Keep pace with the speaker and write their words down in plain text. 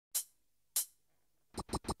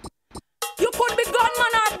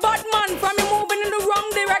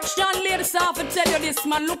tell you this,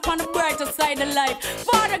 man, look on the brighter side of life.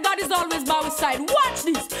 Father God is always by our side. Watch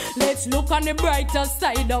this. Let's look on the brighter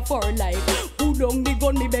side of our life. Put down the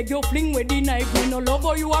gun, me beg you fling with the knife. Me no love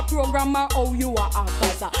how you a programmer, how you a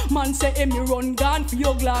actor. Man say, me run gun for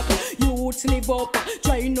your Glock. Youths live up,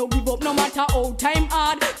 try no give up no matter how time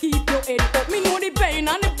hard. Keep your head up. Me know the pain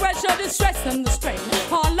and the pressure, the stress and the strain.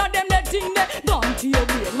 All of them that think they gone to your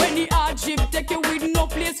brain. When the hardship take you with no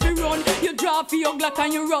place to run, you draw for your Glock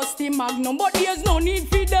and you rusty magnum. But there's no need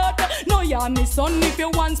for that. No, yeah, me son, if you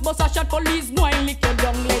once bust a shot, police go and lick you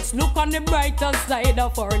down. Let's look on the brighter side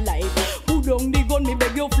of our life. Put down the gun, me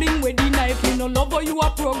beg you fling with the knife. Me no love how you a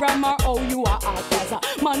programmer, how you a actor.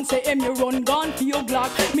 Man say, me run gun for your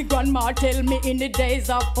Glock. Me grandma tell me in the days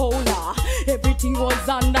of Polar, everything was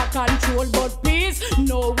under control, but peace,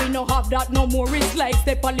 no, we no have that no more. It's like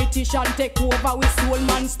the politician take over with soul,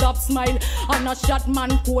 man stop smile, and a shot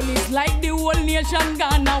man cool. It's like the whole nation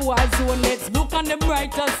gone a war zone. Let's look on the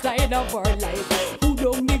brighter side of our life. Put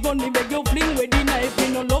down the gun, me beg you fling with the knife. Me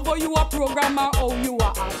no love how you a programmer, how you a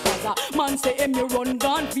actor. Man say, me run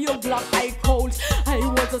gun for your Glock, I cold. I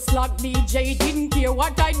was a slack DJ, didn't care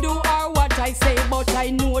what I do or what I say, but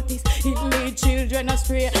I noticed it lead children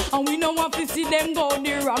astray, and we don't want to see them go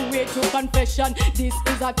the wrong way. To confession, this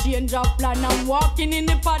is a change of plan. I'm walking in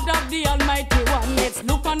the path of the Almighty One. Let's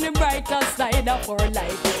look on the brighter side of our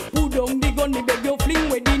life. Put down the gun, me beg you fling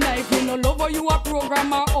with the knife. Me no love how you a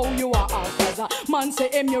programmer, how you a actor. Man say,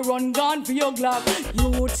 me run gun for your Glock.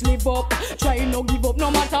 Youths live up, try no give up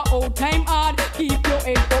no matter how time hard. Keep your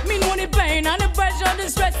head up. Me know the pain and the pressure, the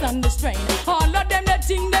stress and the strain. All of them that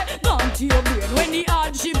think they gone to your brain. When the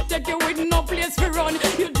hardship take you with no place to run,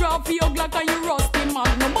 you draw for your Glock and you rusty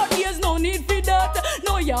magnum. But there's no need for that.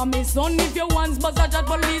 No, yeah, me son, if you once bust a shot,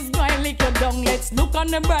 police go and lick you down. Let's look on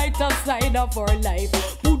the brighter side of our life.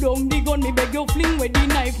 Put down the gun, me beg you fling with the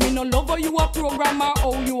knife. Me no love how you a programmer,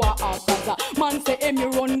 how you a actor. Man say, me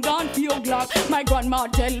run gun for your Glock. My grandma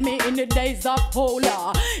tell me in the days of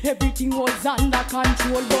Polar, everything was under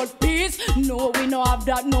control, but peace, no, we no have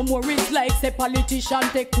that no more. It's like say politician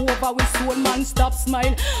take over with soul, man stop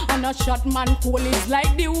smile, and a shot man cool. It's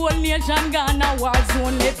like the whole nation gone a war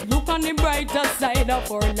zone. Let's look on the brighter side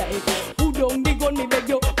of our life. Put down the gun, me beg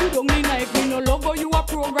you, put down the knife. Me no love how you a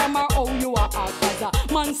programmer, how you a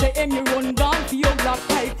actor. Man say, me run gun for your Glock,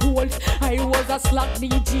 I cold. I was a slack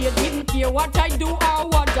DJ, didn't care what I do or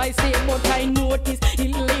what I say, but I noticed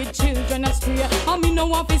it lead children astray, and me no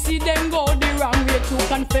want to see them go the wrong way. To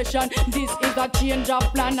confession, this is a change of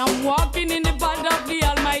plan. I'm walking in the path of the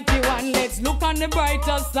Almighty One. Let's look on the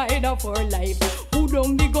brighter side of our life. Put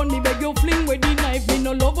down the gun, me beg you fling with the knife. Me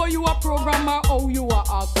no love how you a programmer, how you a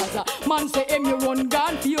actor. Man say, me run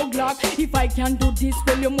gun for your Glock. If I can do this,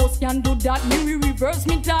 well you must can do that. Me we reverse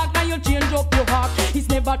me talk and you change up your heart. It's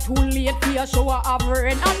never too late for a show of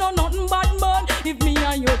red. I know nothing bad man if me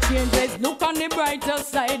and you change. Let's look on the brighter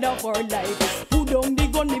side of our life. Put down the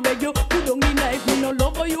gun, me beg you, put down the knife. Me no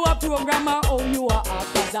love how you a programmer, how you a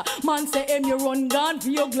actor. Man say, me run gun for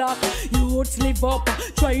your Glock. Youths live up,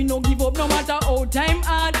 try no give up no matter how time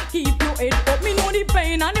hard. Keep your head up. Me know the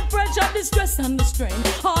pain and the pressure, the stress and the strain.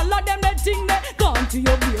 All of them that think they gone to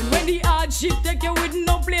your brain. When the hardship take you with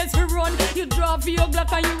no place to run, you draw for your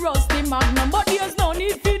Glock and you rusty magnum. But there's no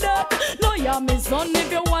need for that. No, yeah, me son,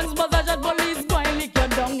 if you once bust a shot, police